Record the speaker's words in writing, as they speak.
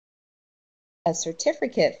a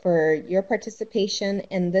certificate for your participation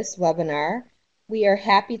in this webinar. We are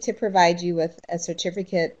happy to provide you with a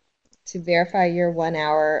certificate to verify your 1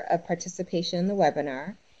 hour of participation in the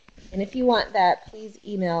webinar. And if you want that, please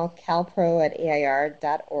email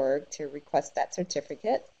calpro@air.org to request that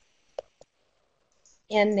certificate.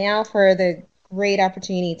 And now for the great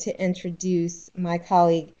opportunity to introduce my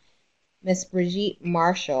colleague, Miss Brigitte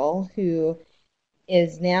Marshall, who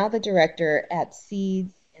is now the director at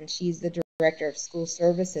SEEDS, and she's the director of school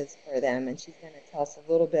services for them, and she's going to tell us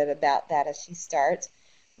a little bit about that as she starts.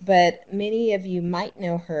 But many of you might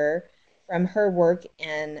know her from her work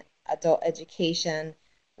in adult education,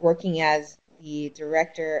 working as the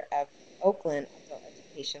director of Oakland Adult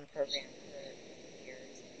Education Program for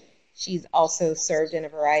years. She's also served in a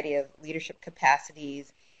variety of leadership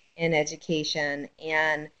capacities in education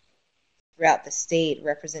and throughout the state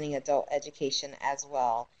representing adult education as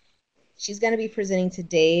well. She's going to be presenting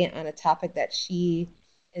today on a topic that she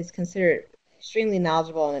is considered extremely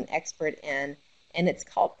knowledgeable and an expert in, and it's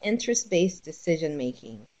called interest-based decision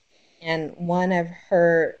making. And one of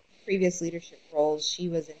her previous leadership roles, she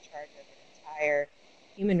was in charge of an entire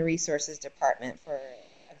human resources department for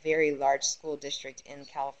a very large school district in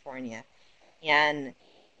California. And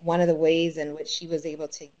one of the ways in which she was able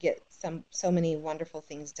to get so many wonderful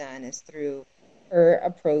things done is through her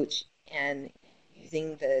approach and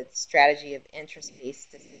using the strategy of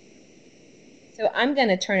interest-based decisions. So I'm going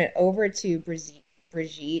to turn it over to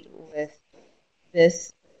Brigitte with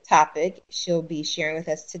this topic she'll be sharing with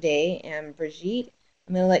us today. And Brigitte,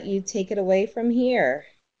 I'm going to let you take it away from here.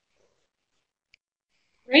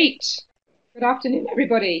 Great. Good afternoon,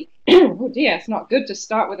 everybody. Oh dear, it's not good to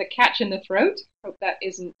start with a catch in the throat. Hope that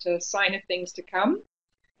isn't a sign of things to come.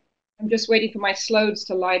 I'm just waiting for my slides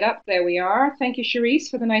to light up. There we are. Thank you, Cherise,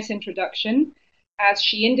 for the nice introduction. As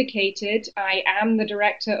she indicated, I am the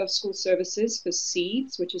Director of School Services for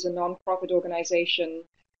SEEDS, which is a nonprofit organization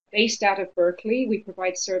based out of Berkeley. We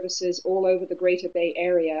provide services all over the Greater Bay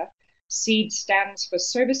Area. SEED stands for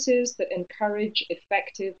Services that Encourage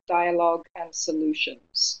Effective Dialogue and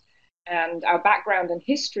Solutions. And our background and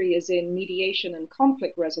history is in mediation and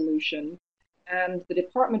conflict resolution. And the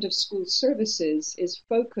Department of School Services is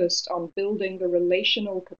focused on building the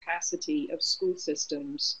relational capacity of school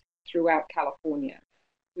systems throughout California,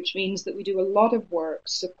 which means that we do a lot of work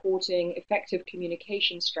supporting effective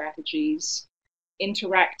communication strategies,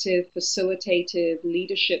 interactive, facilitative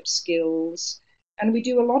leadership skills, and we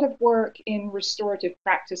do a lot of work in restorative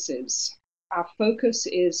practices. Our focus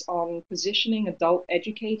is on positioning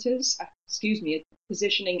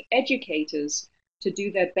positioning educators to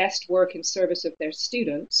do their best work in service of their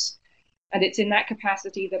students. And it's in that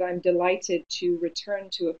capacity that I'm delighted to return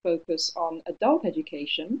to a focus on adult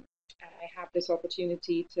education. And I have this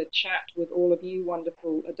opportunity to chat with all of you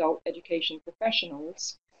wonderful adult education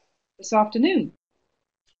professionals this afternoon.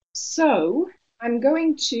 So I'm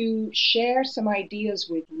going to share some ideas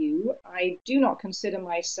with you. I do not consider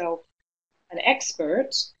myself an expert.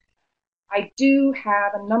 I do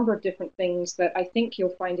have a number of different things that I think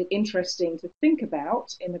you'll find it interesting to think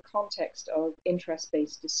about in the context of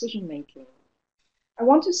interest-based decision making. I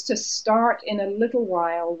want us to start in a little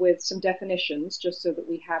while with some definitions, just so that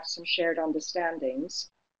we have some shared understandings.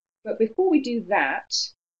 But before we do that,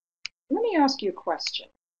 let me ask you a question.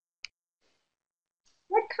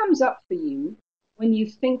 What comes up for you when you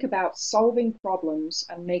think about solving problems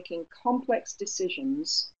and making complex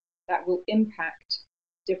decisions that will impact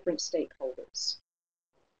different stakeholders?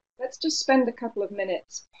 Let's just spend a couple of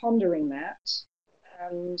minutes pondering that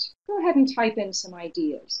and go ahead and type in some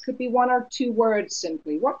ideas. Could be 1 or 2 words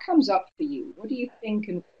simply. What comes up for you? What do you think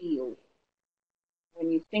and feel when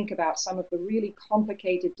you think about some of the really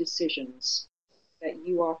complicated decisions that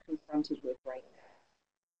you are confronted with right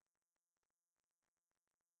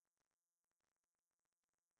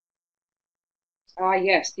now? Ah,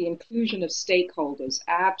 yes, the inclusion of stakeholders,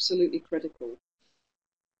 absolutely critical.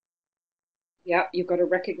 Yeah, you've got to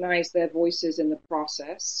recognize their voices in the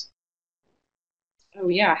process. Oh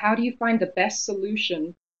yeah, how do you find the best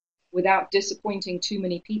solution without disappointing too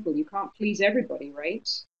many people? You can't please everybody, right?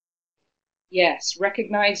 Yes,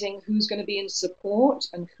 recognizing who's going to be in support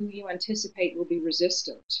and who you anticipate will be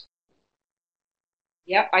resistant.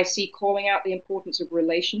 Yep, I see calling out the importance of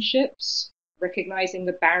relationships, recognizing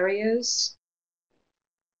the barriers,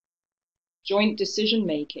 joint decision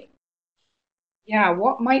making. Yeah,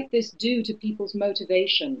 what might this do to people's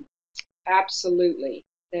motivation? Absolutely.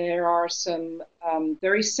 There are some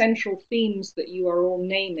very central themes that you are all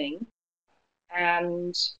naming,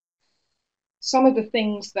 and some of the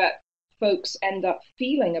things that folks end up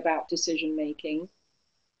feeling about decision making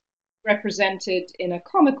represented in a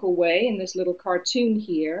comical way in this little cartoon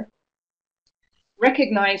here,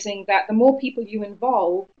 recognizing that the more people you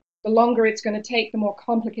involve, the longer it's going to take, the more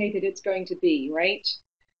complicated it's going to be, right?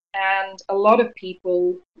 And a lot of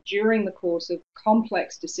people during the course of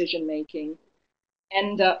complex decision making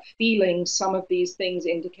end up feeling some of these things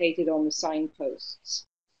indicated on the signposts.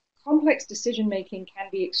 Complex decision making can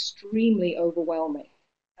be extremely overwhelming,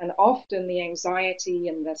 and often the anxiety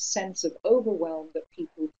and the sense of overwhelm that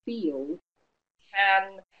people feel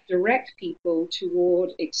can direct people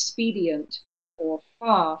toward expedient or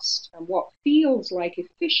fast and what feels like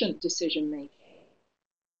efficient decision making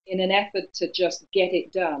in an effort to just get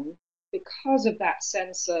it done, because of that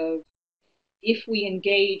sense of, if we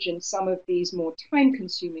engage in some of these more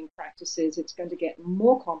time-consuming practices, it's going to get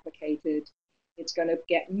more complicated, it's going to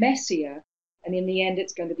get messier, and in the end,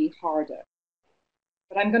 it's going to be harder.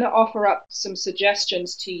 But I'm going to offer up some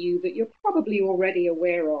suggestions to you that you're probably already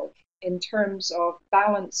aware of in terms of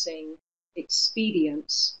balancing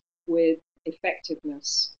expedience with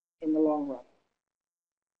effectiveness in the long run.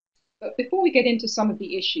 But before we get into some of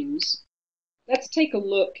the issues, let's take a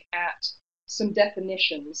look at some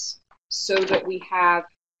definitions so that we have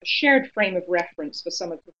a shared frame of reference for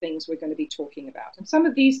some of the things we're going to be talking about. And some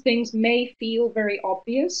of these things may feel very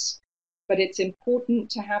obvious, but it's important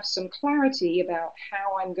to have some clarity about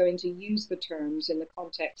how I'm going to use the terms in the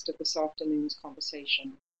context of this afternoon's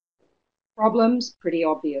conversation. Problems, pretty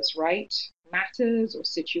obvious, right? Matters or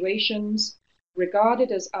situations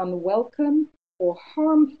regarded as unwelcome or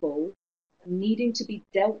harmful and needing to be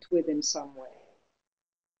dealt with in some way.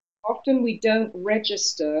 Often we don't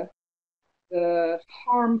register the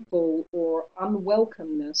harmful or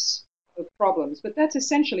unwelcomeness of problems, but that's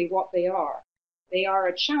essentially what they are. They are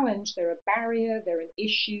a challenge, they're a barrier, they're an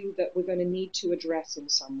issue that we're going to need to address in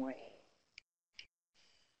some way.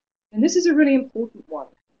 And this is a really important one.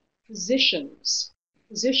 Positions.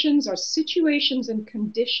 Positions are situations and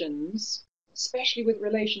conditions, especially with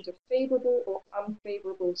relation to favorable or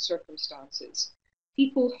unfavorable circumstances.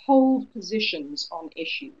 People hold positions on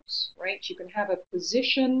issues, right? You can have a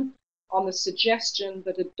position on the suggestion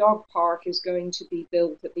that a dog park is going to be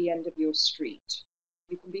built at the end of your street.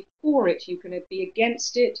 You can be for it, you can be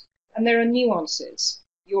against it, and there are nuances.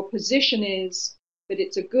 Your position is that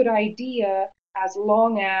it's a good idea as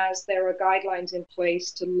long as there are guidelines in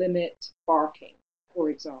place to limit barking, for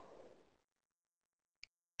example.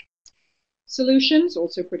 Solutions,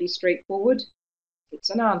 also pretty straightforward. It's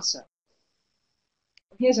an answer.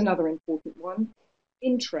 Here's another important one.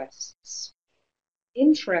 Interests.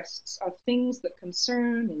 Interests are things that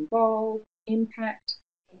concern, involve, impact,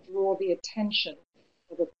 and draw the attention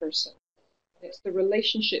of a person. And it's the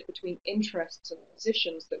relationship between interests and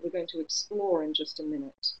positions that we're going to explore in just a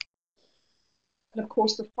minute. And of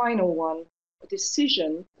course, the final one, a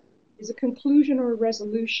decision, is a conclusion or a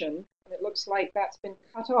resolution, and it looks like that's been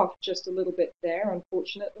cut off just a little bit there,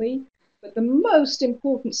 unfortunately. But the most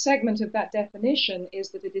important segment of that definition is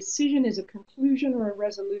that a decision is a conclusion or a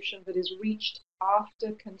resolution that is reached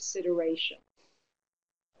after consideration.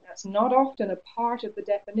 That's not often a part of the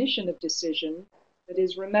definition of decision that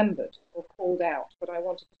is remembered or called out, but I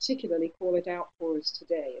want to particularly call it out for us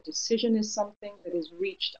today. A decision is something that is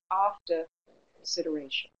reached after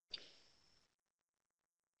consideration.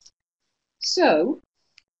 So,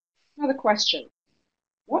 another question.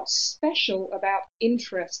 What's special about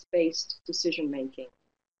interest-based decision-making?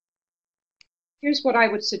 Here's what I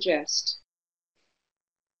would suggest.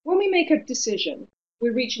 When we make a decision,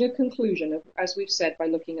 we're reaching a conclusion, as we've said, by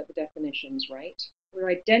looking at the definitions, right? We're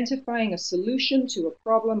identifying a solution to a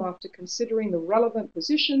problem after considering the relevant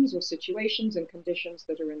positions or situations and conditions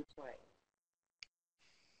that are in play.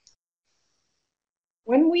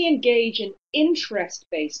 When we engage in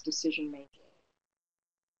interest-based decision-making,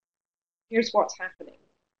 here's what's happening.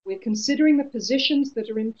 We're considering the positions that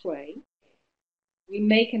are in play. We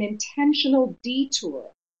make an intentional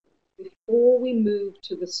detour before we move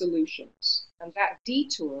to the solutions. And that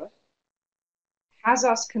detour has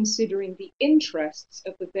us considering the interests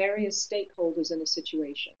of the various stakeholders in a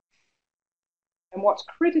situation. And what's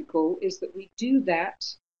critical is that we do that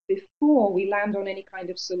before we land on any kind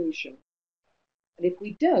of solution. And if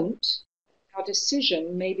we don't, our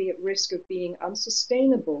decision may be at risk of being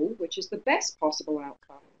unsustainable, which is the best possible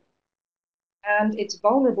outcome. And it's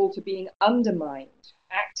vulnerable to being undermined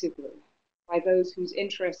actively by those whose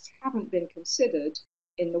interests haven't been considered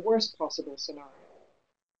in the worst possible scenario.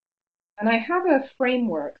 And I have a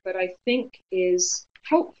framework that I think is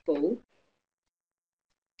helpful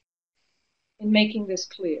in making this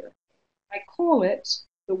clear. I call it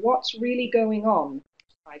the what's really going on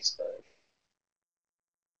iceberg.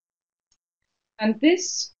 And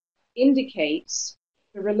this indicates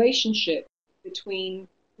the relationship between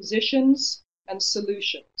positions and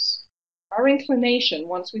solutions. Our inclination,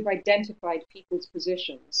 once we've identified people's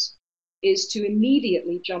positions, is to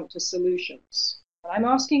immediately jump to solutions. And I'm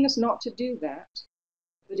asking us not to do that,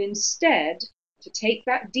 but instead to take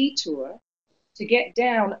that detour, to get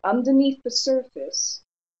down underneath the surface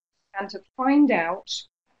and to find out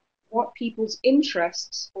what people's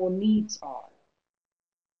interests or needs are.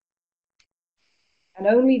 And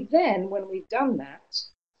only then, when we've done that,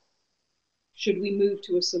 should we move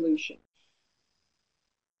to a solution.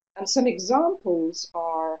 And some examples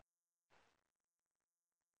are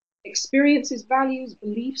experiences, values,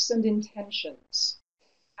 beliefs, and intentions.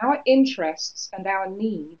 Our interests and our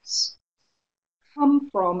needs come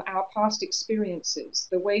from our past experiences,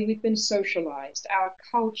 the way we've been socialized, our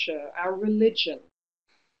culture, our religion.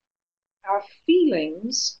 Our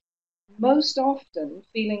feelings, most often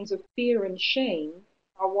feelings of fear and shame,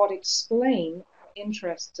 are what explain our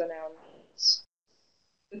interests and our needs.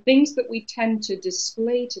 The things that we tend to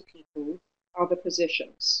display to people are the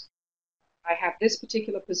positions. I have this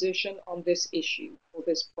particular position on this issue or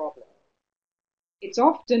this problem. It's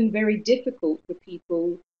often very difficult for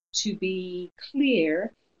people to be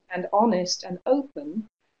clear and honest and open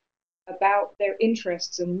about their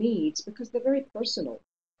interests and needs because they're very personal.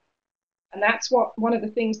 And that's one of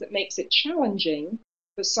the things that makes it challenging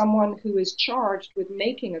for someone who is charged with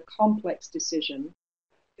making a complex decision,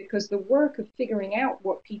 because the work of figuring out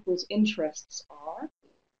what people's interests are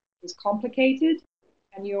is complicated,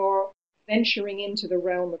 and you're venturing into the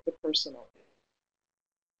realm of the personal.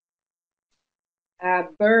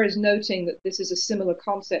 Burr is noting that this is a similar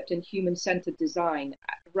concept in human-centered design.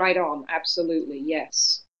 Right on, absolutely,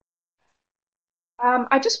 yes.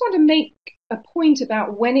 I just want to make a point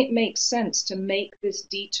about when it makes sense to make this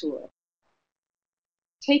detour.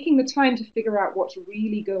 Taking the time to figure out what's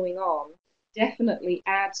really going on definitely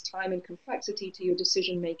adds time and complexity to your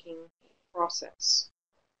decision-making process.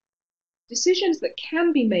 Decisions that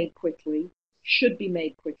can be made quickly should be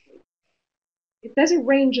made quickly. If there's a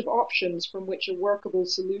range of options from which a workable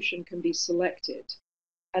solution can be selected,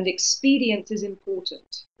 and expedience is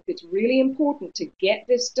important, if it's really important to get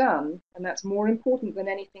this done, and that's more important than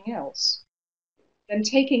anything else, then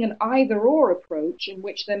taking an either-or approach in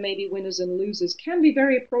which there may be winners and losers can be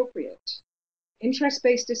very appropriate.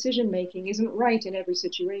 Interest-based decision-making isn't right in every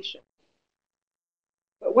situation.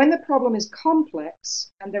 But when the problem is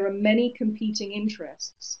complex and there are many competing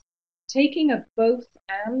interests, taking a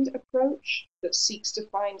both-and approach that seeks to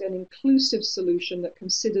find an inclusive solution that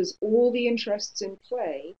considers all the interests in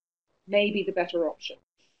play may be the better option.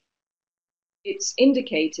 It's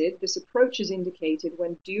indicated, this approach is indicated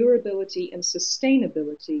when durability and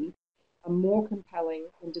sustainability are more compelling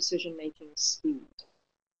than decision-making speed.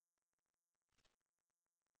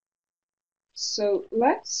 So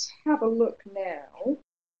let's have a look now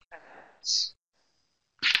at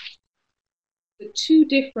the two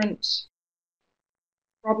different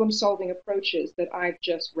problem-solving approaches that I've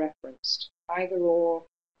just referenced, either or,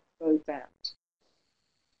 both and.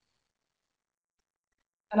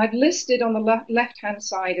 And I've listed on the left-hand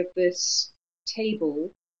side of this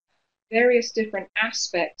table various different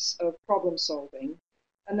aspects of problem-solving,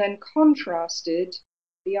 and then contrasted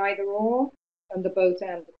the either-or and the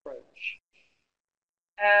both-and approach.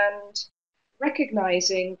 And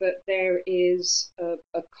recognizing that there is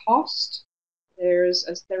a cost, there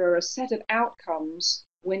are a set of outcomes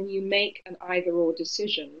when you make an either-or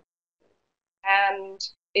decision, and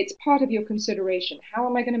it's part of your consideration. How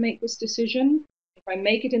am I going to make this decision? If I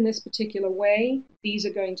make it in this particular way, these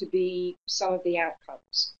are going to be some of the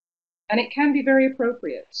outcomes. And it can be very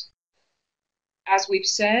appropriate. As we've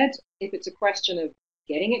said, if it's a question of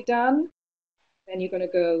getting it done, then you're going to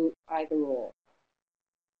go either-or.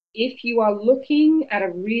 If you are looking at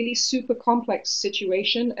a really super complex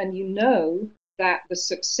situation and you know that the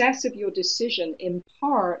success of your decision in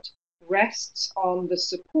part rests on the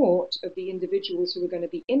support of the individuals who are going to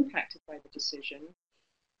be impacted by the decision,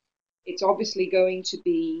 it's obviously going to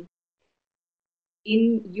be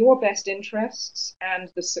in your best interests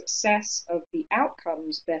and the success of the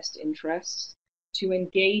outcome's best interests to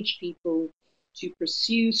engage people to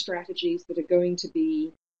pursue strategies that are going to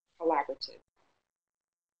be collaborative.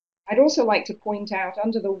 I'd also like to point out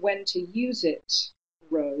under the when to use it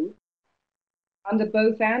row, under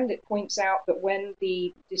both and, it points out that when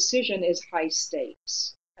the decision is high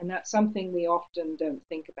stakes, and that's something we often don't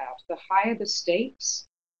think about. The higher the stakes,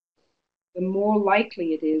 the more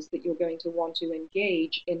likely it is that you're going to want to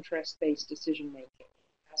engage interest-based decision-making.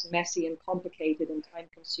 As messy and complicated and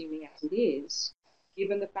time-consuming as it is,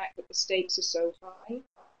 given the fact that the stakes are so high,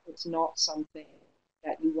 it's not something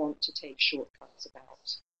that you want to take shortcuts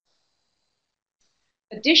about.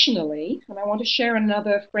 Additionally, and I want to share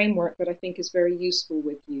another framework that I think is very useful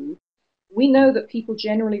with you, we know that people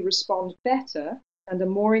generally respond better and are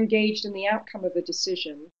more engaged in the outcome of a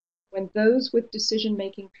decision when those with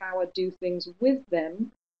decision-making power do things with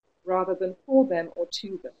them rather than for them or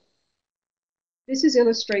to them. This is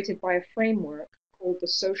illustrated by a framework called the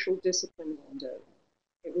Social Discipline Window.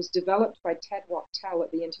 It was developed by Ted Wachtell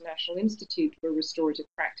at the International Institute for Restorative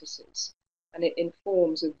Practices, and it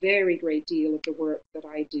informs a very great deal of the work that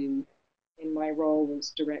I do in my role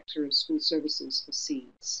as Director of School Services for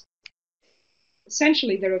SEEDS.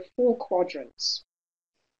 Essentially, there are 4 quadrants.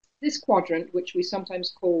 This quadrant, which we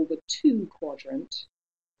sometimes call the 2 quadrant,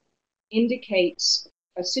 indicates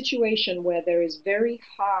a situation where there is very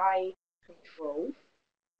high control,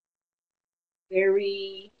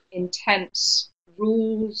 very intense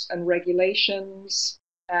rules and regulations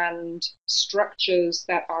and structures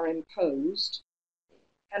that are imposed,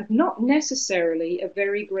 and not necessarily a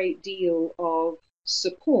very great deal of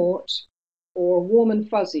support or warm and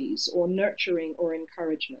fuzzies or nurturing or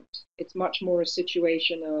encouragement. It's much more a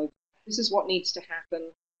situation of, this is what needs to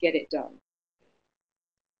happen, get it done.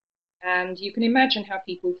 And you can imagine how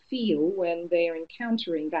people feel when they are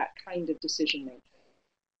encountering that kind of decision making.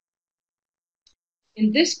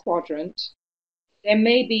 In this quadrant, there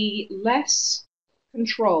may be less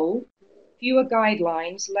control, fewer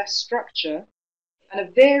guidelines, less structure, and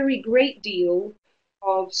a very great deal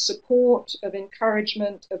of support, of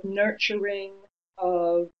encouragement, of nurturing,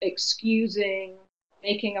 of excusing,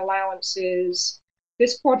 making allowances.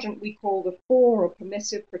 This quadrant we call the 4 or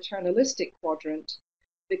permissive paternalistic quadrant,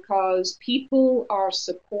 because people are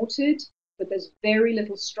supported, but there's very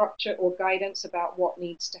little structure or guidance about what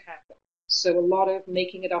needs to happen. So a lot of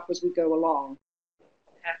making it up as we go along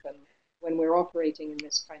can happen when we're operating in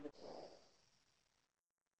this kind of way.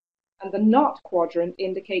 And the not quadrant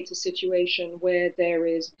indicates a situation where there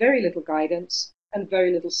is very little guidance and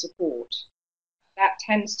very little support. That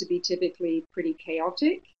tends to be typically pretty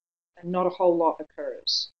chaotic and not a whole lot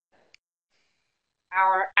occurs.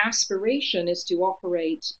 Our aspiration is to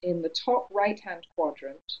operate in the top right-hand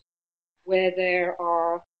quadrant, where there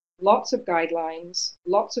are lots of guidelines,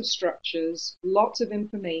 lots of structures, lots of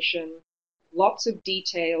information, lots of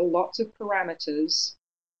detail, lots of parameters,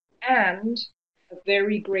 and a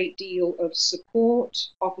very great deal of support,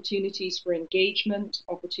 opportunities for engagement,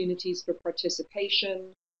 opportunities for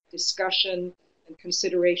participation, discussion, and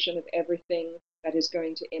consideration of everything that is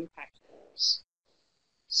going to impact us.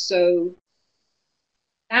 So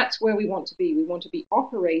that's where we want to be. We want to be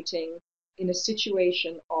operating in a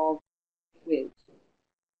situation of with.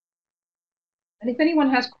 And if anyone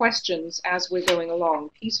has questions as we're going along,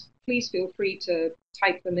 please feel free to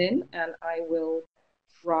type them in and I will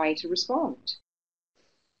try to respond.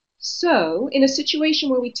 So, in a situation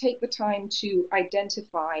where we take the time to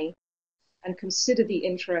identify and consider the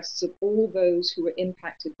interests of all those who are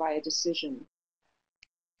impacted by a decision,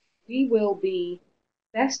 we will be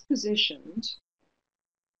best positioned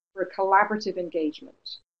for a collaborative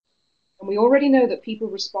engagement. And we already know that people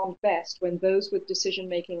respond best when those with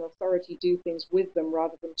decision-making authority do things with them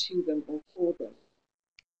rather than to them or for them.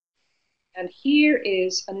 And here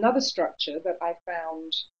is another structure that I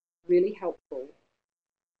found really helpful.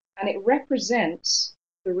 And it represents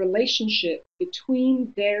the relationship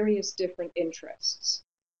between various different interests.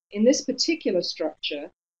 In this particular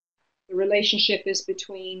structure, the relationship is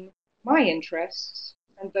between my interests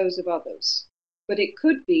and those of others. But it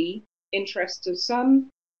could be interests of some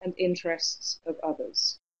and interests of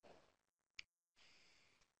others.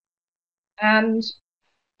 And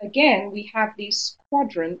again, we have these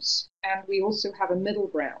quadrants and we also have a middle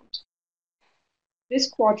ground. This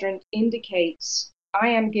quadrant indicates I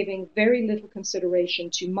am giving very little consideration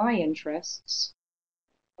to my interests,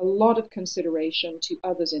 a lot of consideration to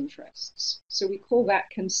others' interests. So we call that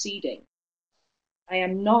conceding. I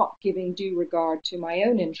am not giving due regard to my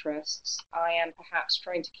own interests. I am perhaps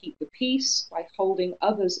trying to keep the peace by holding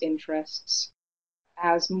others' interests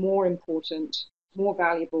as more important, more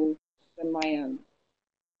valuable than my own.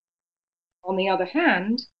 On the other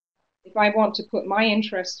hand, if I want to put my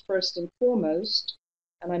interests first and foremost,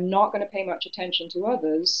 and I'm not going to pay much attention to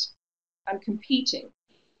others, I'm competing.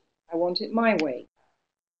 I want it my way.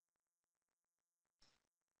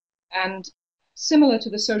 And similar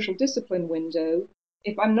to the social discipline window,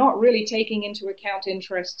 if I'm not really taking into account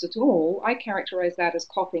interests at all, I characterize that as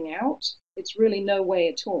copping out. It's really no way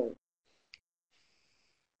at all.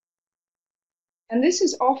 And this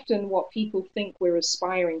is often what people think we're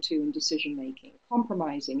aspiring to in decision making,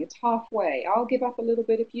 compromising. It's halfway. I'll give up a little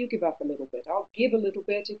bit if you give up a little bit. I'll give a little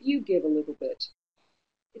bit if you give a little bit.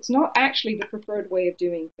 It's not actually the preferred way of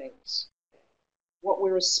doing things. What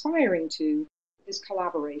we're aspiring to is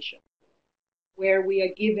collaboration, where we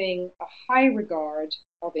are giving a high regard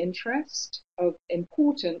of interest, of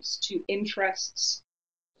importance to interests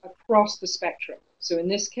across the spectrum. So in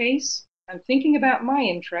this case, I'm thinking about my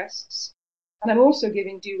interests, and I'm also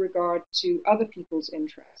giving due regard to other people's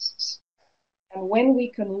interests. And when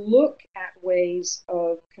we can look at ways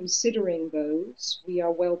of considering those, we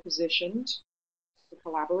are well positioned for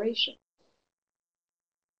collaboration.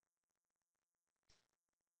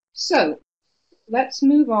 So let's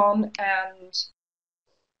move on and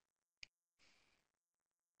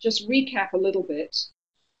just recap a little bit.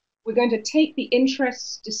 We're going to take the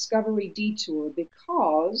interest discovery detour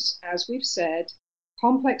because, as we've said,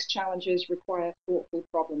 complex challenges require thoughtful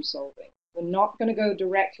problem solving. We're not going to go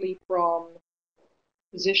directly from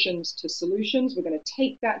positions to solutions. We're going to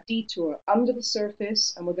take that detour under the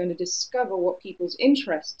surface, and we're going to discover what people's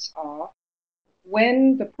interests are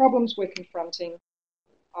when the problems we're confronting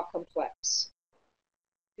are complex.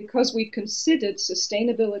 Because we've considered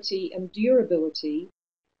sustainability and durability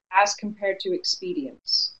as compared to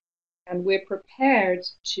expedience, and we're prepared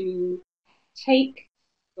to take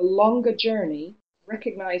the longer journey,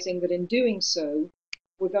 recognizing that in doing so,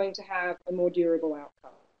 we're going to have a more durable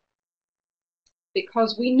outcome.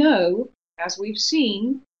 Because we know, as we've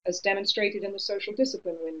seen, as demonstrated in the social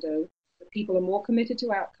discipline window, that people are more committed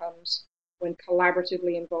to outcomes when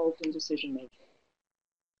collaboratively involved in decision making.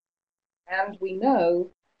 And we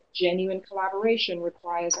know genuine collaboration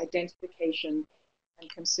requires identification and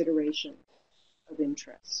consideration of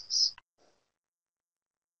interests.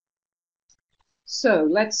 So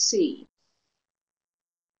let's see.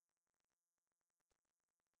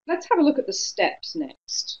 Let's have a look at the steps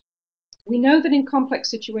next. We know that in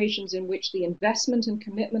complex situations in which the investment and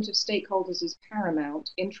commitment of stakeholders is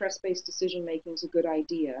paramount, interest-based decision-making is a good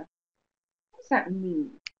idea. What does that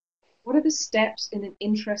mean? What are the steps in an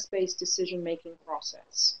interest-based decision-making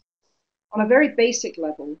process? On a very basic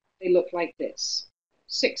level, they look like this.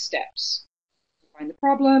 6 steps. Find the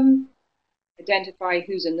problem, identify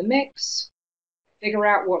who's in the mix, figure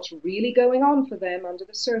out what's really going on for them under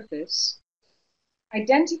the surface,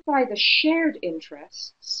 identify the shared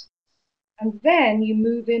interests, and then you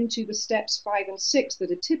move into the steps 5 and 6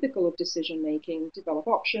 that are typical of decision making, develop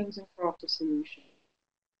options and craft a solution.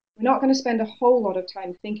 We're not going to spend a whole lot of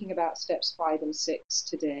time thinking about steps 5 and 6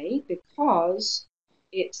 today because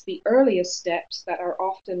it's the earliest steps that are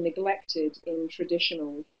often neglected in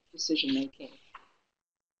traditional decision making.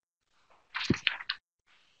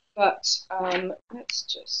 But let's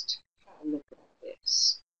just have a look at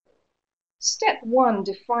this. Step 1,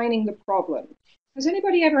 defining the problem. Has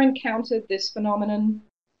anybody ever encountered this phenomenon?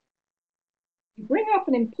 You bring up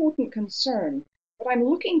an important concern, but I'm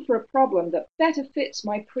looking for a problem that better fits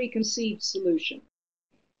my preconceived solution.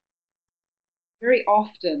 Very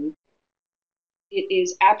often, it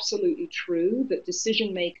is absolutely true that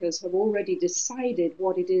decision makers have already decided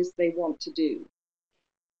what it is they want to do.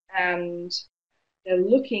 And they're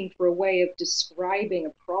looking for a way of describing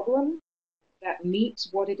a problem that meets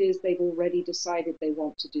what it is they've already decided they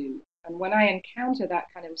want to do. And when I encounter that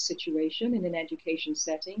kind of situation in an education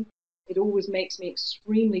setting, it always makes me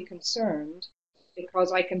extremely concerned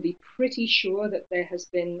because I can be pretty sure that there has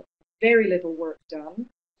been very little work done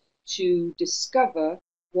to discover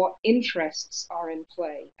what interests are in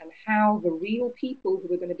play and how the real people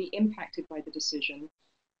who are going to be impacted by the decision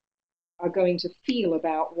are going to feel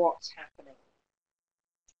about what's happening.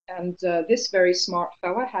 And this very smart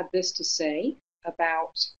fella had this to say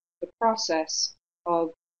about the process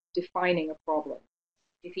of defining a problem.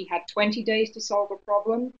 If he had 20 days to solve a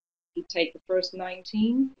problem, he'd take the first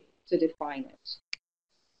 19 to define it.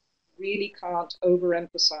 Really can't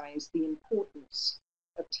overemphasize the importance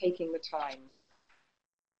of taking the time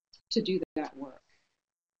to do that work.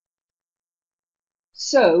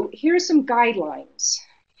 So here are some guidelines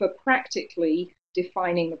for practically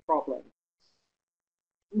defining the problem.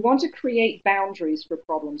 We want to create boundaries for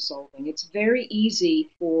problem solving. It's very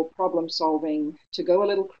easy for problem solving to go a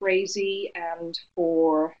little crazy and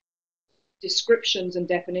for descriptions and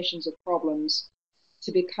definitions of problems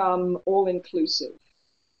to become all-inclusive.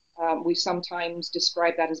 We sometimes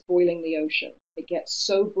describe that as boiling the ocean. It gets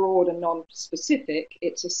so broad and non-specific,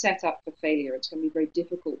 it's a setup for failure. It's going to be very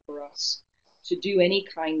difficult for us to do any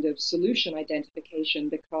kind of solution identification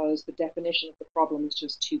because the definition of the problem is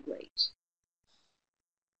just too great.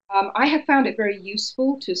 I have found it very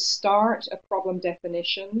useful to start a problem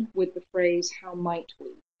definition with the phrase, how might we?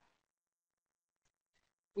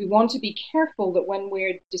 We want to be careful that when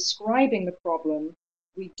we're describing the problem,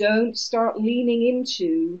 we don't start leaning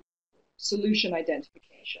into solution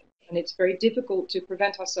identification. And it's very difficult to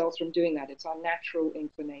prevent ourselves from doing that. It's our natural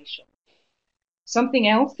inclination. Something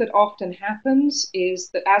else that often happens is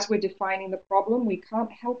that as we're defining the problem, we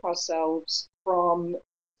can't help ourselves from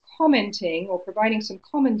commenting or providing some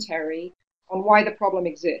commentary on why the problem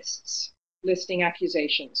exists, listing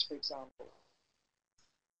accusations, for example.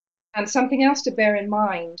 And something else to bear in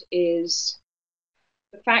mind is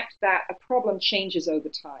the fact that a problem changes over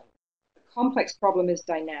time. A complex problem is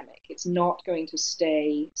dynamic. It's not going to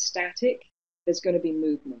stay static. There's going to be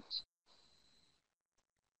movement.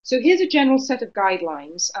 So here's a general set of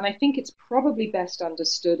guidelines, and I think it's probably best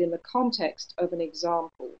understood in the context of an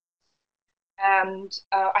example. And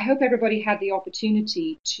I hope everybody had the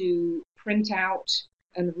opportunity to print out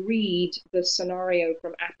and read the scenario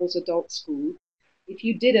from Apple's Adult School. If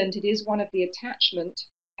you didn't, it is one of the attachments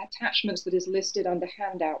that is listed under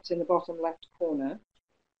handouts in the bottom left corner.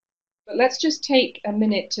 But let's just take a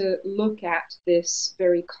minute to look at this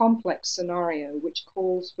very complex scenario, which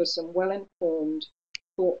calls for some well-informed,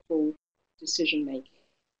 thoughtful decision-making.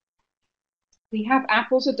 We have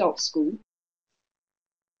Apple's Adult School,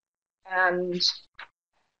 and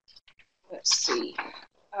let's see.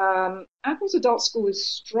 Apple's Adult School is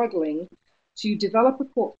struggling to develop a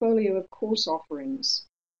portfolio of course offerings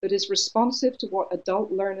that is responsive to what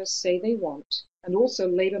adult learners say they want and also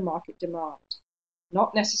labor market demand,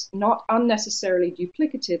 not unnecessarily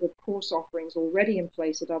duplicative of course offerings already in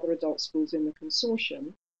place at other adult schools in the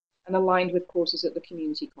consortium and aligned with courses at the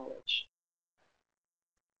community college.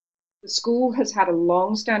 The school has had a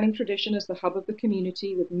long-standing tradition as the hub of the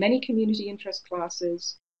community, with many community interest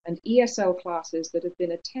classes and ESL classes that have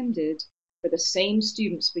been attended by the same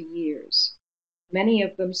students for years, many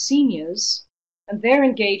of them seniors, and they're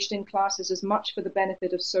engaged in classes as much for the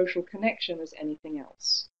benefit of social connection as anything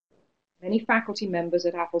else. Many faculty members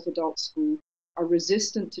at Apple's Adult School are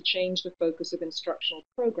resistant to change the focus of instructional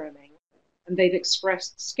programming, and they've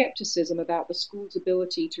expressed skepticism about the school's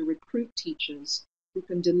ability to recruit teachers who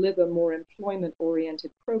can deliver more employment-oriented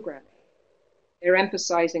programming. They're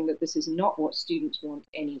emphasizing that this is not what students want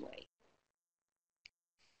anyway.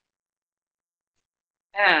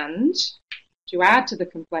 And to add to the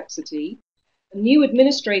complexity, a new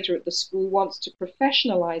administrator at the school wants to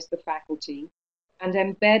professionalize the faculty and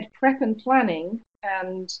embed prep and planning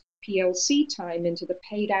and PLC time into the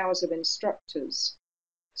paid hours of instructors,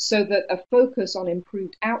 so that a focus on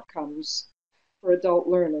improved outcomes for adult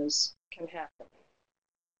learners can happen.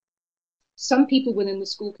 Some people within the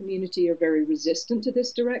school community are very resistant to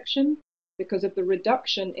this direction because of the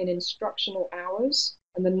reduction in instructional hours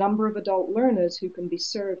and the number of adult learners who can be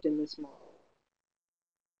served in this model.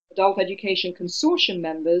 Adult Education Consortium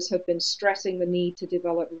members have been stressing the need to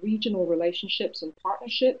develop regional relationships and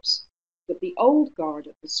partnerships, but the old guard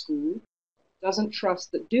at the school doesn't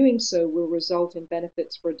trust that doing so will result in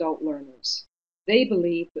benefits for adult learners. They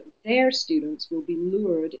believe that their students will be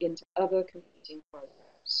lured into other competing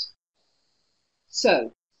programs.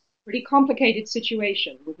 So, pretty complicated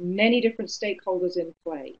situation with many different stakeholders in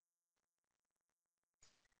play.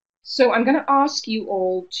 So I'm going to ask you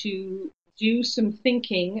all to do some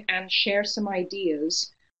thinking and share some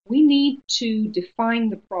ideas. We need to define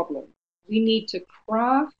the problem. We need to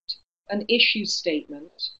craft an issue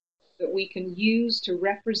statement that we can use to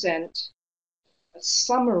represent a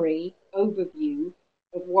summary overview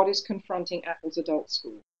of what is confronting Apple's Adult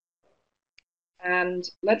School. And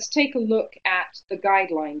let's take a look at the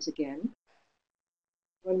guidelines again.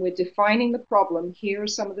 When we're defining the problem, here are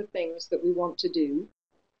some of the things that we want to do.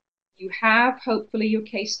 You have, hopefully, your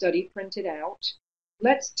case study printed out.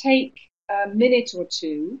 Let's take a minute or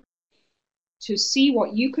two to see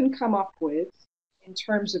what you can come up with in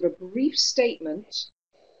terms of a brief statement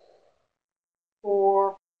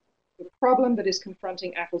for the problem that is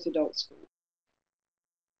confronting Apple's Adult School.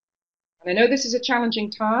 And I know this is a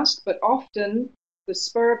challenging task, but often the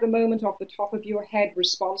spur of the moment, off the top of your head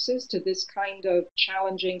responses to this kind of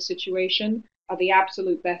challenging situation are the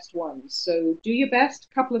absolute best ones. So do your best,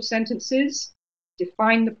 a couple of sentences,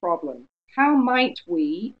 define the problem. How might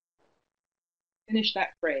we finish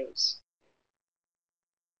that phrase?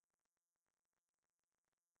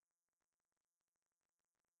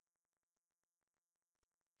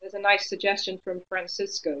 There's a nice suggestion from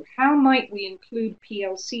Francisco. How might we include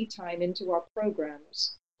PLC time into our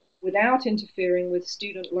programs without interfering with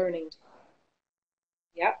student learning time?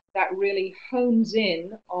 Yep, that really hones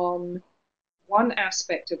in on one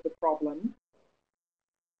aspect of the problem.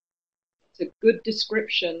 It's a good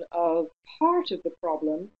description of part of the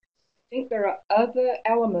problem. I think there are other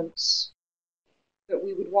elements that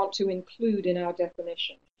we would want to include in our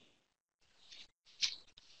definition.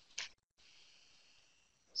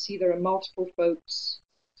 See, there are multiple folks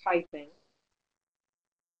typing.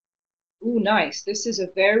 Ooh, nice. This is a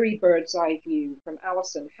very bird's eye view from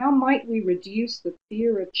Alison. How might we reduce the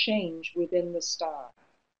fear of change within the staff?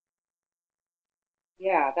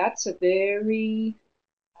 Yeah, that's a very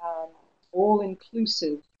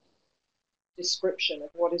all-inclusive description of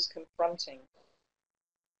what is confronting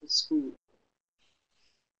the school.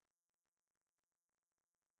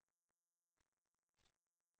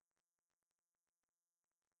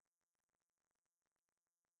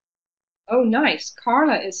 Oh, nice.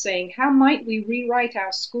 Carla is saying, how might we rewrite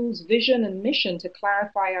our school's vision and mission to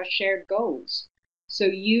clarify our shared goals? So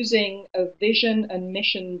using a vision and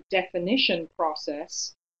mission definition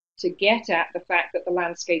process to get at the fact that the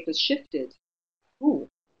landscape has shifted. Ooh.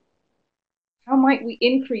 How might we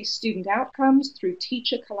increase student outcomes through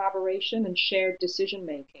teacher collaboration and shared decision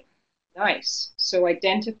making? Nice. So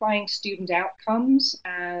identifying student outcomes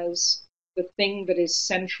as the thing that is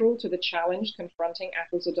central to the challenge confronting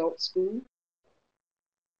Apple's adult school.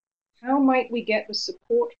 How might we get the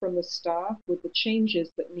support from the staff with the changes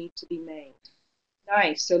that need to be made?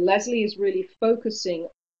 Nice. So Leslie is really focusing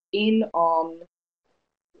in on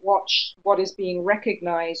what is being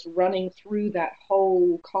recognized running through that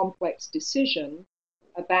whole complex decision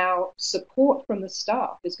about support from the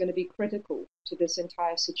staff is going to be critical to this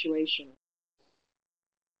entire situation.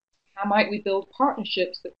 How might we build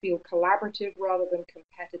partnerships that feel collaborative rather than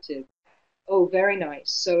competitive? Oh, very nice.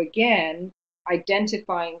 So again,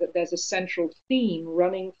 identifying that there's a central theme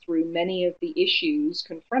running through many of the issues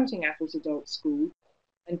confronting Apple's adult school,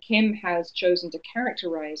 and Kim has chosen to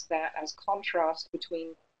characterize that as contrast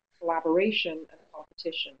between collaboration and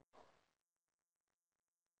competition.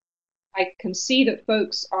 I can see that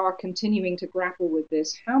folks are continuing to grapple with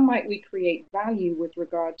this. How might we create value with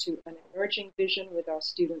regard to an emerging vision with our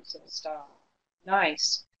students and staff?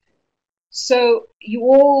 Nice. So you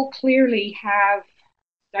all clearly have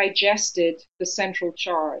digested the central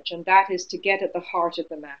charge, and that is to get at the heart of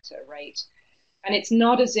the matter, right? And it's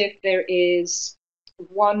not as if there is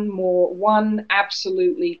one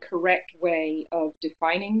absolutely correct way of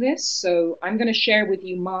defining this. So I'm going to share with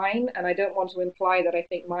you mine, and I don't want to imply that I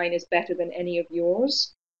think mine is better than any of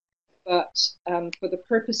yours, but for the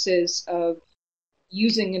purposes of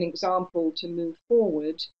using an example to move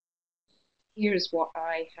forward, here's what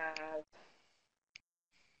I have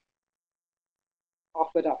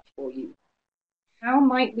offered up for you. How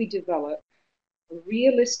might we develop a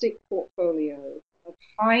realistic portfolio of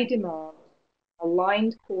high demand,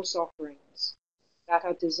 aligned course offerings that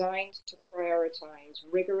are designed to prioritize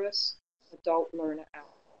rigorous adult learner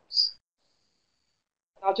outcomes?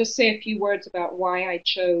 And I'll just say a few words about why I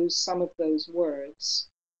chose some of those words.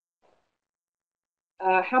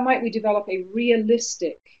 How might we develop a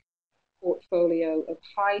realistic portfolio of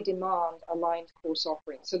high demand aligned course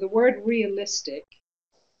offerings? So the word realistic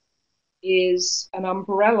is an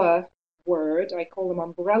umbrella word. I call them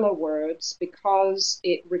umbrella words because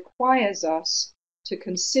it requires us to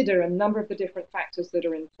consider a number of the different factors that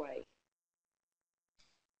are in play.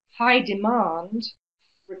 High demand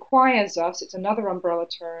requires us, it's another umbrella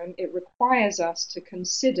term, it requires us to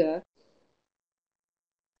consider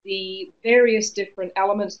the various different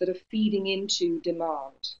elements that are feeding into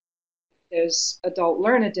demand. There's adult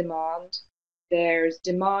learner demand, there's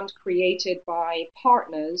demand created by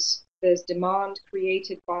partners, there's demand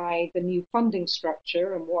created by the new funding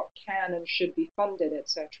structure and what can and should be funded,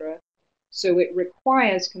 etc. So it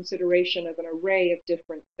requires consideration of an array of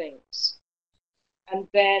different things. And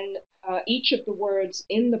then each of the words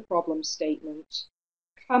in the problem statement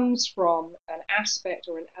comes from an aspect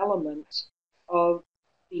or an element of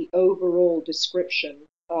the overall description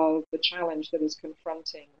of the challenge that is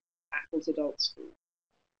confronting Apple's adult school.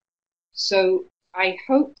 So I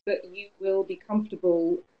hope that you will be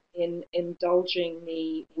comfortable in indulging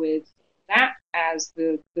me with that as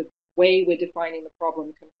the way we're defining the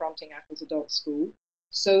problem confronting Apple's adult school,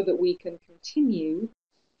 so that we can continue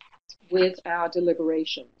with our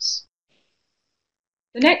deliberations.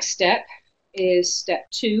 The next step is step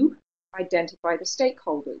 2, identify the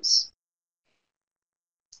stakeholders.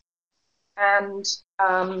 And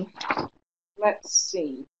let's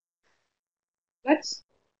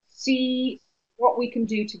see what we can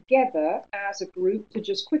do together as a group to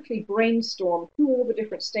just quickly brainstorm who all the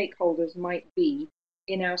different stakeholders might be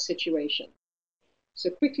in our situation. So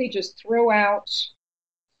quickly just throw out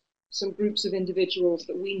some groups of individuals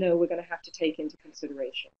that we know we're going to have to take into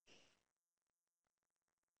consideration.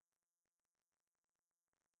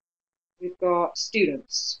 We've got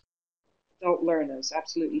students, adult learners,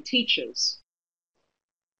 absolutely, teachers.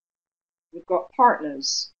 We've got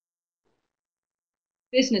partners,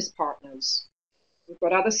 business partners. We've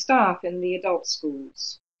got other staff in the adult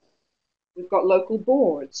schools. We've got local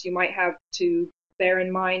boards. You might have to bear in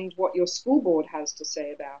mind what your school board has to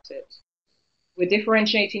say about it. We're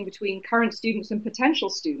differentiating between current students and potential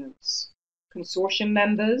students, consortium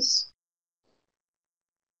members,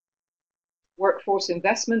 workforce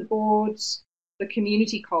investment boards, the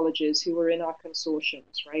community colleges who are in our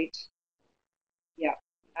consortiums, right? Yeah,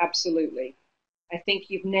 absolutely. I think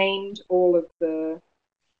you've named all of the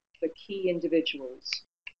key individuals.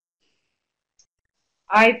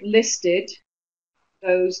 I've listed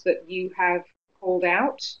those that you have called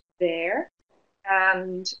out there,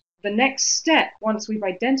 and the next step, once we've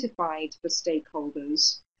identified the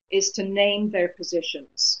stakeholders, is to name their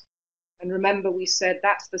positions. And remember, we said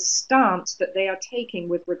that's the stance that they are taking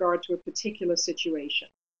with regard to a particular situation.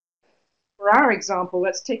 For our example,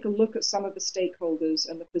 let's take a look at some of the stakeholders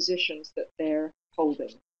and the positions that they're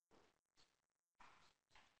holding.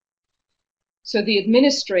 So the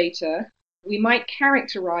administrator, we might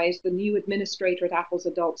characterize the new administrator at Apples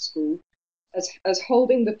Adult School as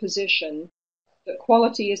holding the position that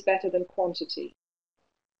quality is better than quantity.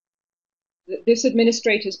 This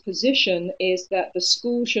administrator's position is that the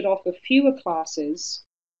school should offer fewer classes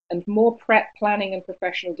and more prep, planning, and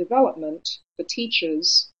professional development for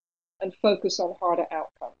teachers and focus on harder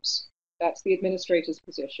outcomes. That's the administrator's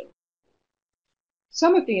position.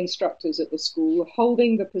 Some of the instructors at the school are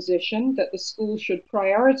holding the position that the school should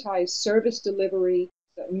prioritize service delivery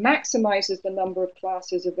that maximizes the number of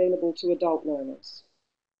classes available to adult learners.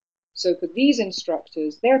 So for these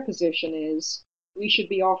instructors, their position is we should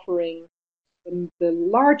be offering the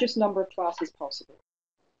largest number of classes possible.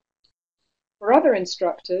 For other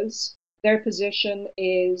instructors, their position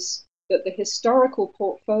is that the historical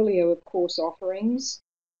portfolio of course offerings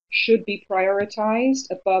should be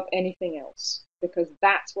prioritized above anything else, because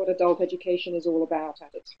that's what adult education is all about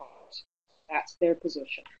at its heart. That's their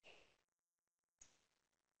position.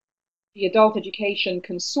 The adult education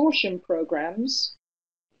consortium programs,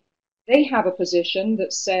 they have a position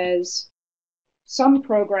that says some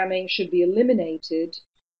programming should be eliminated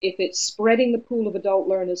if it's spreading the pool of adult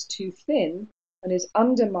learners too thin and is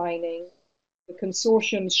undermining the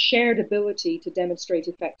consortium's shared ability to demonstrate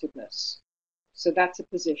effectiveness. So that's a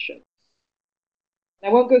position. I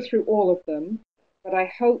won't go through all of them, but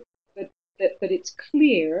I hope that it's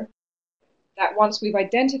clear that once we've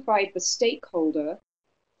identified the stakeholder,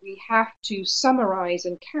 we have to summarize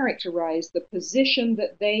and characterize the position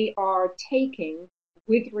that they are taking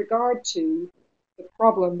with regard to the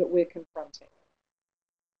problem that we're confronting.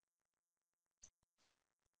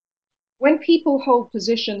 When people hold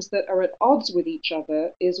positions that are at odds with each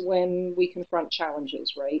other is when we confront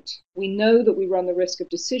challenges, right? We know that we run the risk of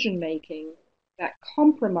decision making that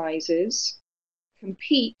compromises,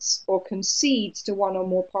 competes, or concedes to one or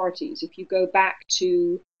more parties. If you go back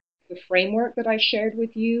to the framework that I shared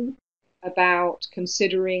with you about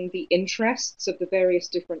considering the interests of the various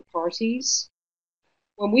different parties,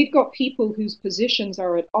 when we've got people whose positions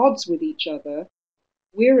are at odds with each other,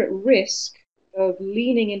 we're at risk of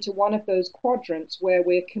leaning into one of those quadrants where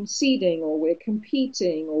we're conceding or we're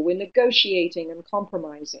competing or we're negotiating and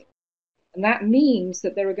compromising. And that means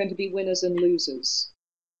that there are going to be winners and losers.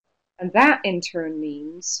 And that in turn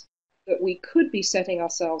means that we could be setting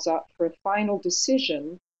ourselves up for a final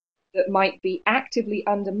decision that might be actively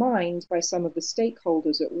undermined by some of the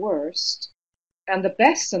stakeholders at worst. And the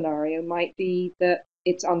best scenario might be that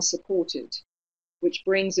it's unsupported, which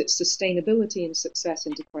brings its sustainability and success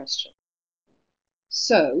into question.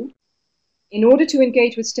 So, in order to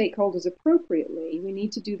engage with stakeholders appropriately, we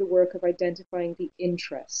need to do the work of identifying the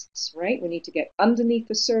interests, right? We need to get underneath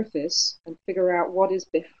the surface and figure out what is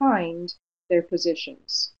behind their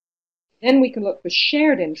positions. Then we can look for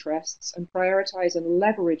shared interests and prioritize and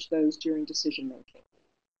leverage those during decision making.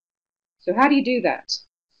 So how do you do that?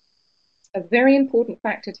 A very important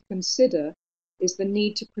factor to consider is the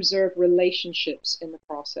need to preserve relationships in the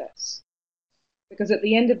process. Because at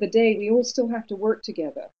the end of the day, we all still have to work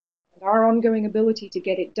together. And our ongoing ability to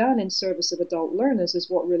get it done in service of adult learners is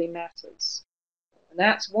what really matters. And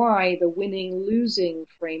that's why the winning-losing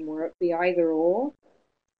framework, the either-or,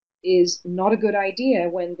 is not a good idea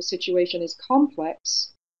when the situation is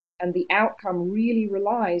complex and the outcome really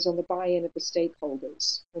relies on the buy-in of the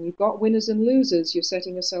stakeholders. When you've got winners and losers, you're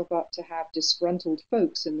setting yourself up to have disgruntled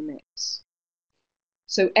folks in the mix.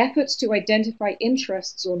 So efforts to identify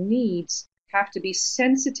interests or needs have to be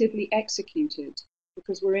sensitively executed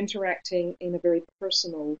because we're interacting in a very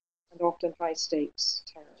personal and often high-stakes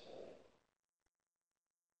territory.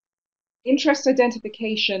 Interest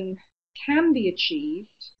identification can be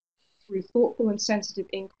achieved through thoughtful and sensitive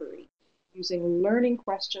inquiry, using learning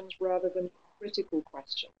questions rather than critical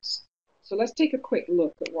questions. So let's take a quick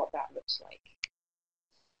look at what that looks like.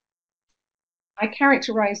 I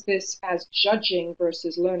characterize this as judging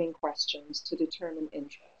versus learning questions to determine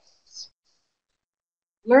interests.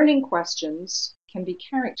 Learning questions can be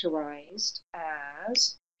characterized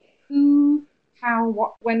as who, how,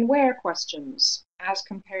 what, when, where questions, as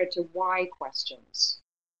compared to why questions,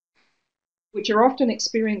 which are often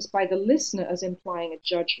experienced by the listener as implying a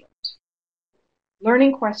judgment.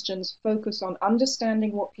 Learning questions focus on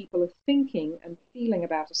understanding what people are thinking and feeling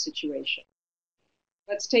about a situation.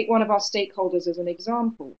 Let's take one of our stakeholders as an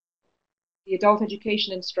example, the adult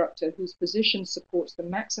education instructor whose position supports the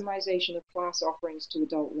maximization of class offerings to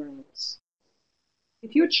adult learners.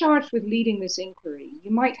 If you're charged with leading this inquiry,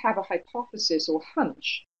 you might have a hypothesis or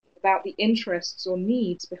hunch about the interests or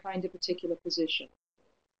needs behind a particular position.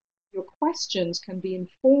 Your questions can be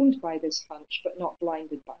informed by this hunch, but not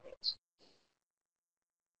blinded by it.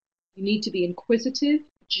 You need to be inquisitive,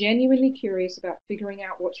 genuinely curious about figuring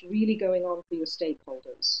out what's really going on for your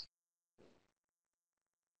stakeholders.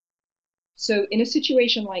 So in a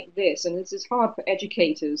situation like this, and this is hard for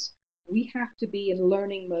educators, we have to be in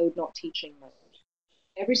learning mode, not teaching mode.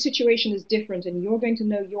 Every situation is different and you're going to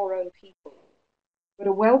know your own people. But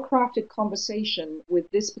a well-crafted conversation with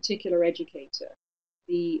this particular educator,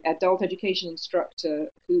 the adult education instructor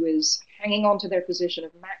who is hanging on to their position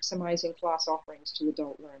of maximizing class offerings to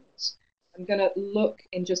adult learners. I'm going to look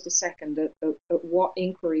in just a second at what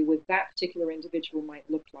inquiry with that particular individual might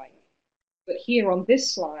look like. But here on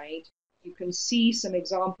this slide, you can see some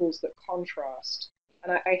examples that contrast.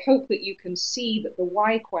 And I hope that you can see that the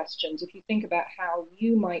why questions, if you think about how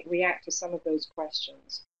you might react to some of those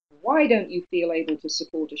questions, why don't you feel able to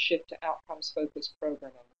support a shift to outcomes-focused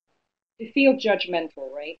programming? They feel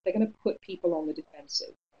judgmental, right? They're going to put people on the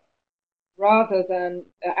defensive. Rather than,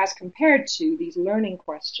 as compared to these learning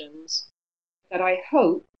questions that I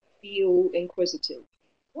hope feel inquisitive.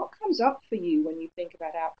 What comes up for you when you think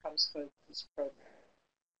about outcomes-focused programming?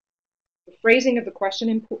 The phrasing of the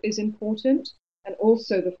question is important, and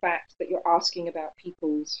also the fact that you're asking about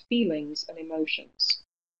people's feelings and emotions.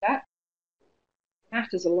 That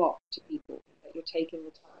matters a lot to people, that you're taking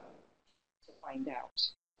the time to find out.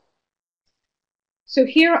 So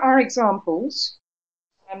here are examples.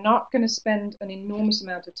 I'm not going to spend an enormous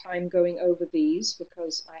amount of time going over these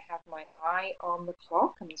because I have my eye on the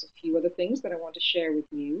clock and there's a few other things that I want to share with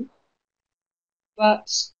you. But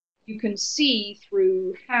you can see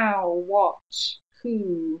through how, what,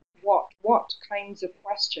 who, what kinds of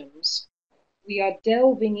questions we are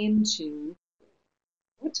delving into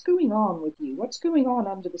what's going on with you, what's going on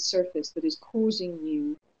under the surface that is causing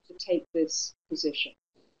you to take this position.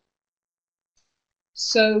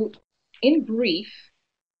 So, in brief,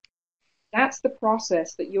 that's the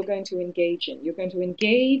process that you're going to engage in. You're going to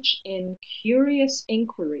engage in curious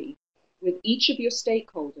inquiry with each of your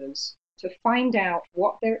stakeholders to find out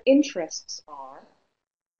what their interests are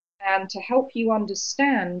and to help you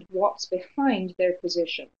understand what's behind their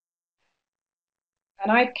position.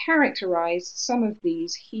 And I've characterized some of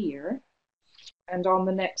these here and on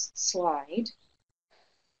the next slide.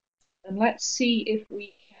 And let's see if we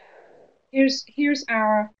can. Here's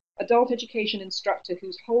our adult education instructor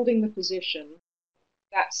who's holding the position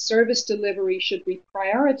that service delivery should be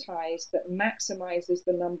prioritized that maximizes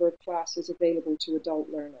the number of classes available to adult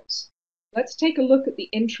learners. Let's take a look at the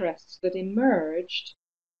interests that emerged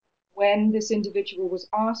when this individual was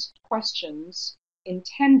asked questions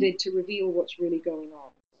intended to reveal what's really going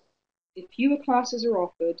on. If fewer classes are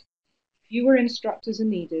offered, fewer instructors are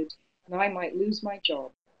needed, and I might lose my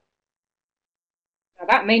job. Now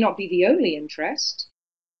that may not be the only interest,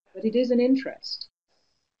 but it is an interest,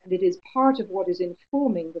 and it is part of what is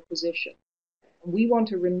informing the position. And we want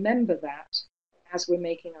to remember that as we're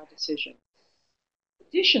making our decision.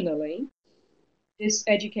 Additionally, this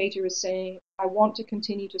educator is saying, I want to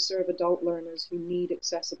continue to serve adult learners who need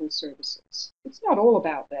accessible services. It's not all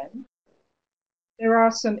about them. There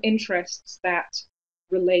are some interests that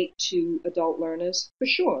relate to adult learners, for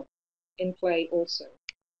sure, in play also.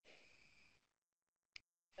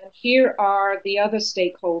 And here are the other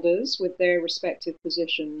stakeholders with their respective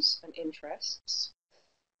positions and interests.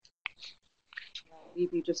 I'll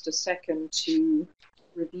leave you just a second to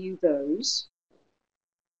review those.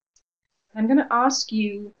 I'm going to ask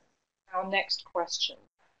you our next question.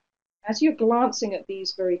 As you're glancing at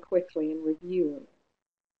these very quickly and reviewing,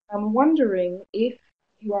 I'm wondering if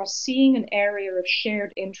you are seeing an area of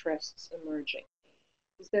shared interests emerging.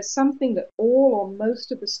 Is there something that all or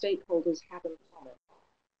most of the stakeholders have in common?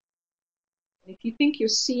 And if you think you're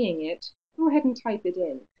seeing it, go ahead and type it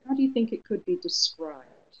in. How do you think it could be described?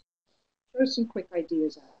 Throw some quick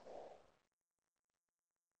ideas out there.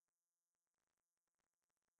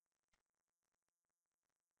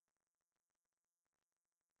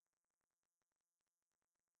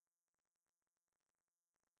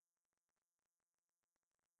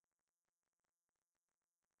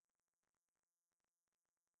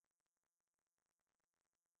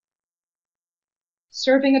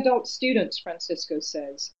 Serving adult students, Francisco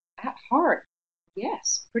says. At heart,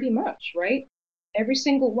 yes, pretty much, right? Every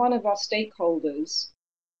single one of our stakeholders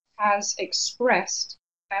has expressed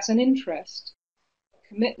as an interest, a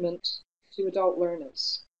commitment to adult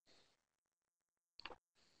learners.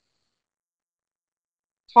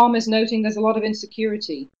 Tom is noting there's a lot of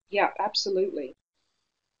insecurity. Yeah, absolutely.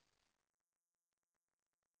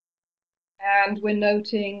 And we're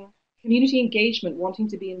noting community engagement, wanting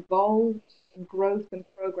to be involved in growth and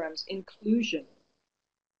programs, inclusion.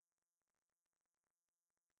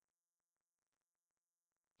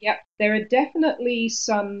 Yep, there are definitely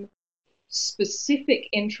some specific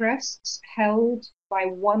interests held by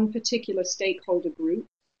one particular stakeholder group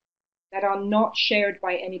that are not shared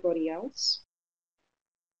by anybody else.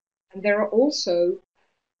 And there are also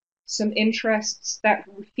some interests that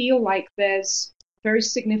feel like there's very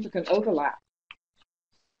significant overlap.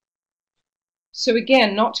 So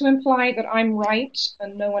again, not to imply that I'm right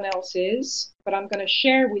and no one else is, but I'm going to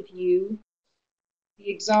share with you the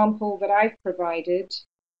example that I've provided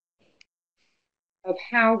of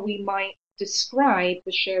how we might describe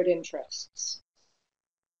the shared interests.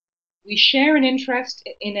 We share an interest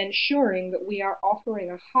in ensuring that we are offering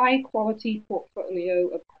a high-quality portfolio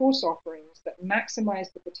of course offerings that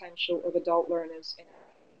maximize the potential of adult learners in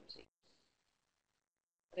our community.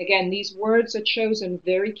 And again, these words are chosen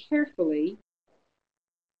very carefully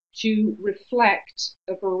to reflect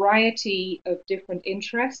a variety of different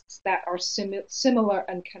interests that are similar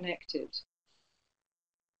and connected.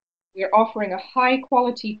 We are offering a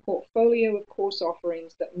high-quality portfolio of course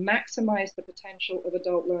offerings that maximize the potential of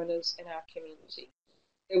adult learners in our community.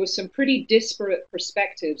 There were some pretty disparate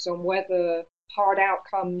perspectives on whether hard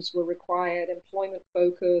outcomes were required, employment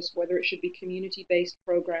focus, whether it should be community-based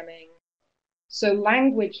programming. So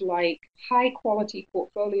language like high-quality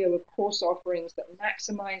portfolio of course offerings that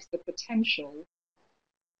maximize the potential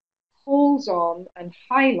calls on and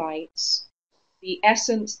highlights the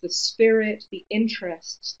essence, the spirit, the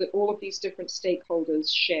interests that all of these different stakeholders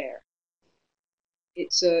share.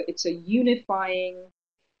 It's a unifying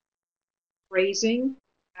phrasing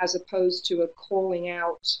as opposed to a calling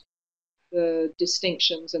out the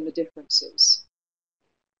distinctions and the differences.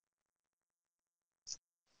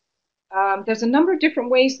 There's a number of different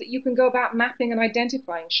ways that you can go about mapping and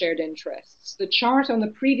identifying shared interests. The chart on the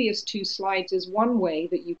previous two slides is one way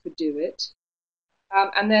that you could do it.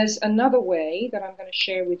 And there's another way that I'm going to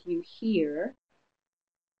share with you here.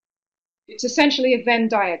 It's essentially a Venn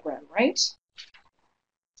diagram, right?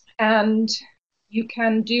 And you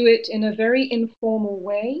can do it in a very informal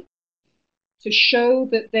way to show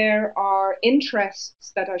that there are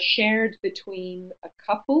interests that are shared between a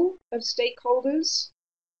couple of stakeholders.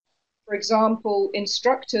 For example,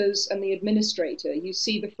 instructors and the administrator. You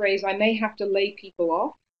see the phrase, I may have to lay people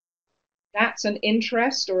off. That's an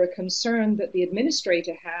interest or a concern that the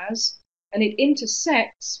administrator has, and it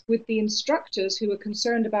intersects with the instructors who are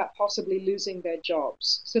concerned about possibly losing their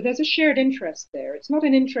jobs. So there's a shared interest there. It's not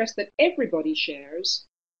an interest that everybody shares,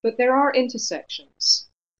 but there are intersections.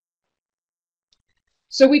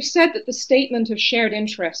 So we've said that the statement of shared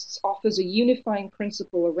interests offers a unifying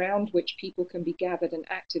principle around which people can be gathered and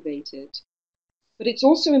activated. But it's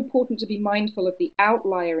also important to be mindful of the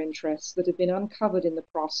outlier interests that have been uncovered in the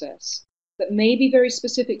process that may be very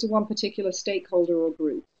specific to one particular stakeholder or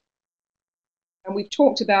group. And we've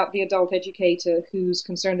talked about the adult educator who's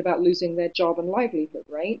concerned about losing their job and livelihood,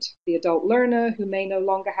 right? The adult learner who may no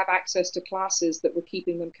longer have access to classes that were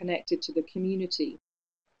keeping them connected to the community.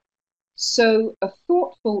 So a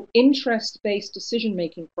thoughtful, interest-based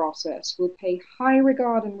decision-making process will pay high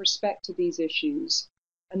regard and respect to these issues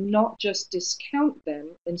and not just discount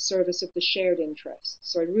them in service of the shared interests.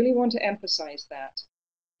 So I really want to emphasize that.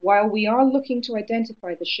 While we are looking to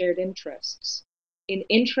identify the shared interests, in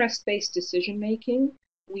interest-based decision-making,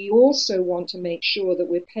 we also want to make sure that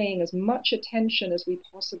we're paying as much attention as we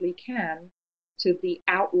possibly can to the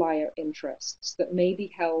outlier interests that may be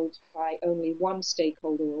held by only one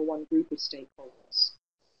stakeholder or one group of stakeholders.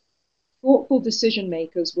 Thoughtful decision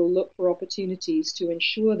makers will look for opportunities to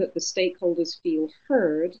ensure that the stakeholders feel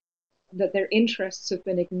heard and that their interests have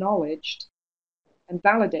been acknowledged and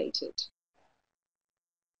validated.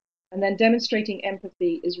 And then demonstrating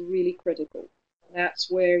empathy is really critical. And that's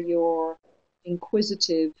where your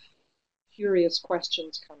inquisitive, curious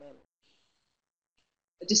questions come in.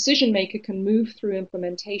 A decision maker can move through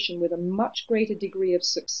implementation with a much greater degree of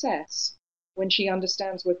success when she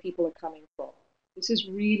understands where people are coming from. This is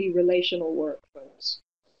really relational work, folks.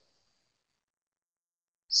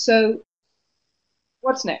 So,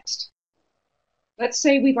 what's next? Let's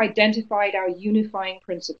say we've identified our unifying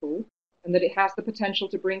principle and that it has the potential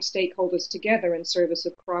to bring stakeholders together in service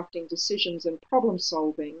of crafting decisions and problem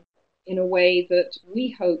solving in a way that we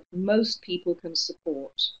hope most people can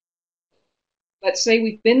support. Let's say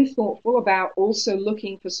we've been thoughtful about also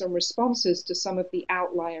looking for some responses to some of the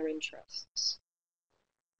outlier interests.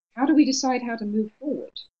 How do we decide how to move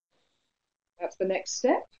forward? That's the next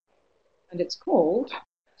step, and it's called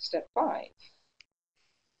step 5.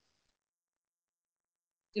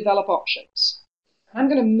 Develop options. I'm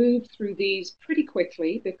going to move through these pretty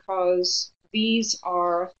quickly because these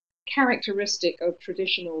are characteristic of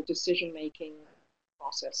traditional decision-making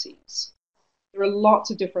processes. There are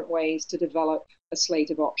lots of different ways to develop a slate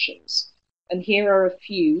of options, and here are a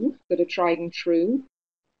few that are tried and true.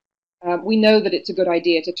 We know that it's a good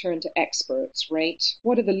idea to turn to experts, right?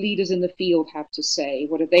 What do the leaders in the field have to say?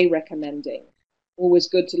 What are they recommending? Always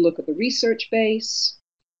good to look at the research base,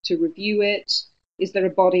 to review it. Is there a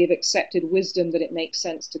body of accepted wisdom that it makes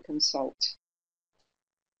sense to consult?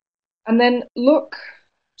 And then look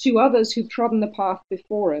to others who've trodden the path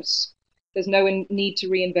before us. There's no need to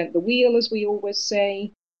reinvent the wheel, as we always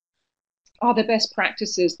say. Are there best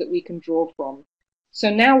practices that we can draw from? So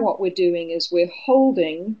now what we're doing is we're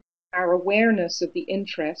holding our awareness of the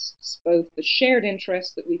interests, both the shared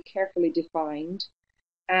interests that we've carefully defined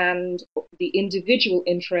and the individual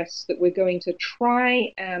interests that we're going to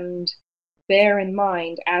try and bear in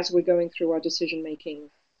mind as we're going through our decision-making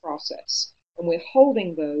process. And we're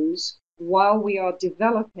holding those while we are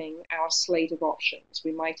developing our slate of options.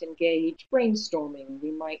 We might engage brainstorming,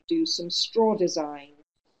 we might do some straw design,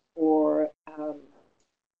 or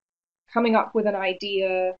coming up with an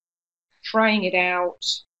idea, trying it out,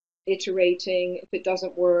 iterating. If it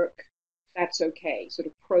doesn't work, that's okay, sort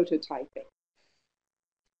of prototyping.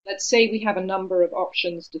 Let's say we have a number of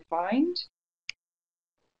options defined.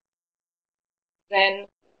 Then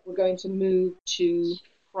we're going to move to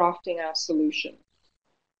crafting our solution.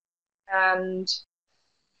 And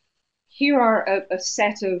here are a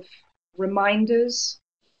set of reminders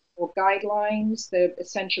or guidelines. They're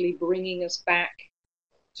essentially bringing us back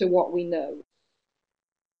to what we know.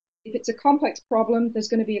 If it's a complex problem, there's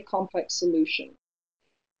going to be a complex solution.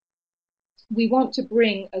 We want to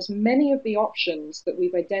bring as many of the options that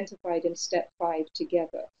we've identified in step 5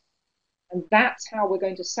 together. And that's how we're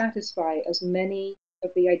going to satisfy as many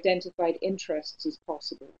of the identified interests as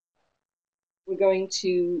possible. We're going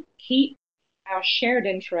to keep our shared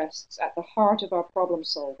interests at the heart of our problem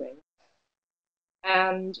solving.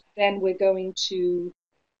 And then we're going to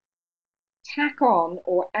tack on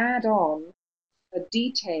or add on a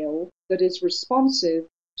detail that is responsive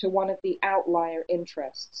to one of the outlier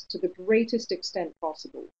interests to the greatest extent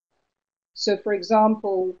possible. So, for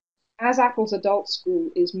example, as Apple's Adult School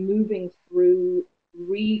is moving through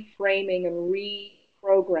reframing and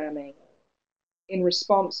reprogramming in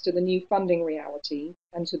response to the new funding reality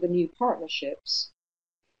and to the new partnerships,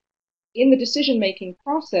 in the decision-making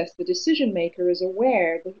process, the decision maker is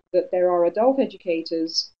aware that there are adult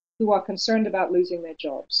educators who are concerned about losing their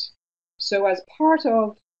jobs. So as part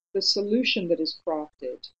of the solution that is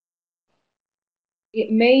crafted,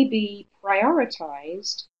 it may be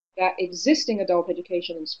prioritized that existing adult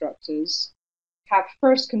education instructors have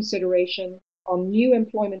first consideration on new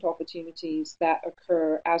employment opportunities that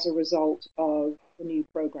occur as a result of the new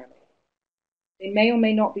programming. They may or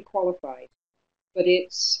may not be qualified, but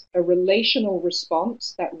it's a relational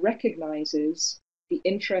response that recognizes the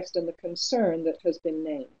interest and the concern that has been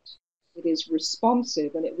named. It is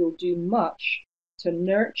responsive, and it will do much to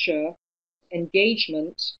nurture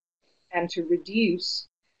engagement and to reduce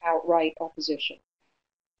outright opposition.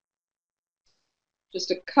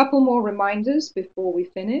 Just a couple more reminders before we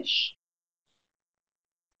finish.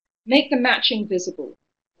 Make the matching visible.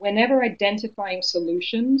 Whenever identifying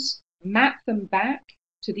solutions, map them back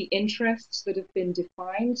to the interests that have been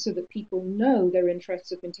defined so that people know their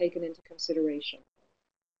interests have been taken into consideration.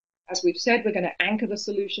 As we've said, we're going to anchor the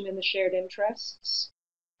solution in the shared interests.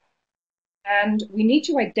 And we need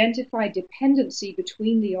to identify dependency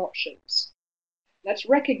between the options. Let's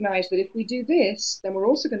recognize that if we do this, then we're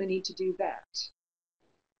also going to need to do that.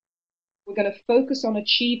 We're going to focus on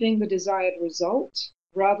achieving the desired result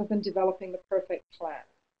rather than developing the perfect plan.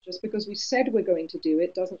 Just because we said we're going to do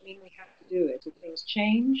it doesn't mean we have to do it. If things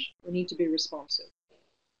change, we need to be responsive.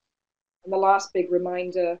 And the last big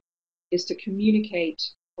reminder is to communicate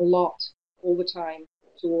a lot, all the time,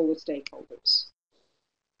 to all the stakeholders.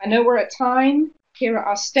 I know we're at time. Here are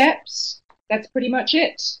our steps. That's pretty much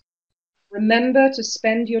it. Remember to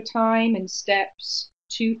spend your time in steps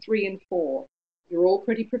 2, 3, and 4. You're all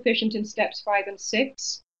pretty proficient in steps 5 and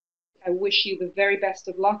 6. I wish you the very best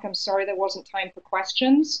of luck. I'm sorry there wasn't time for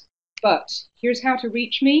questions, but here's how to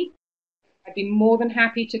reach me. I'd be more than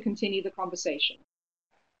happy to continue the conversation.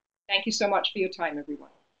 Thank you so much for your time, everyone.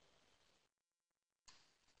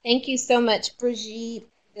 Thank you so much, Brigitte.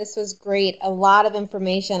 This was great. A lot of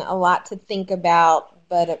information, a lot to think about,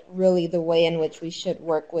 but really the way in which we should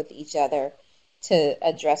work with each other to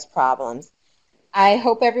address problems. I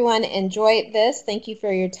hope everyone enjoyed this. Thank you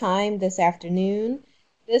for your time this afternoon.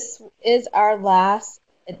 This is our last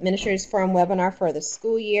Administrators Forum webinar for the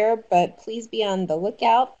school year, but please be on the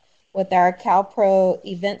lookout with our CalPro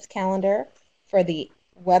events calendar for the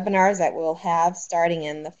webinars that we'll have starting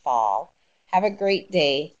in the fall. Have a great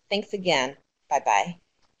day. Thanks again. Bye-bye.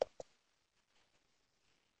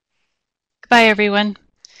 Goodbye, everyone.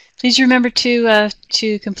 Please remember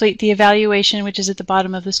to complete the evaluation, which is at the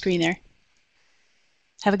bottom of the screen there.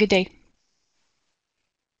 Have a good day.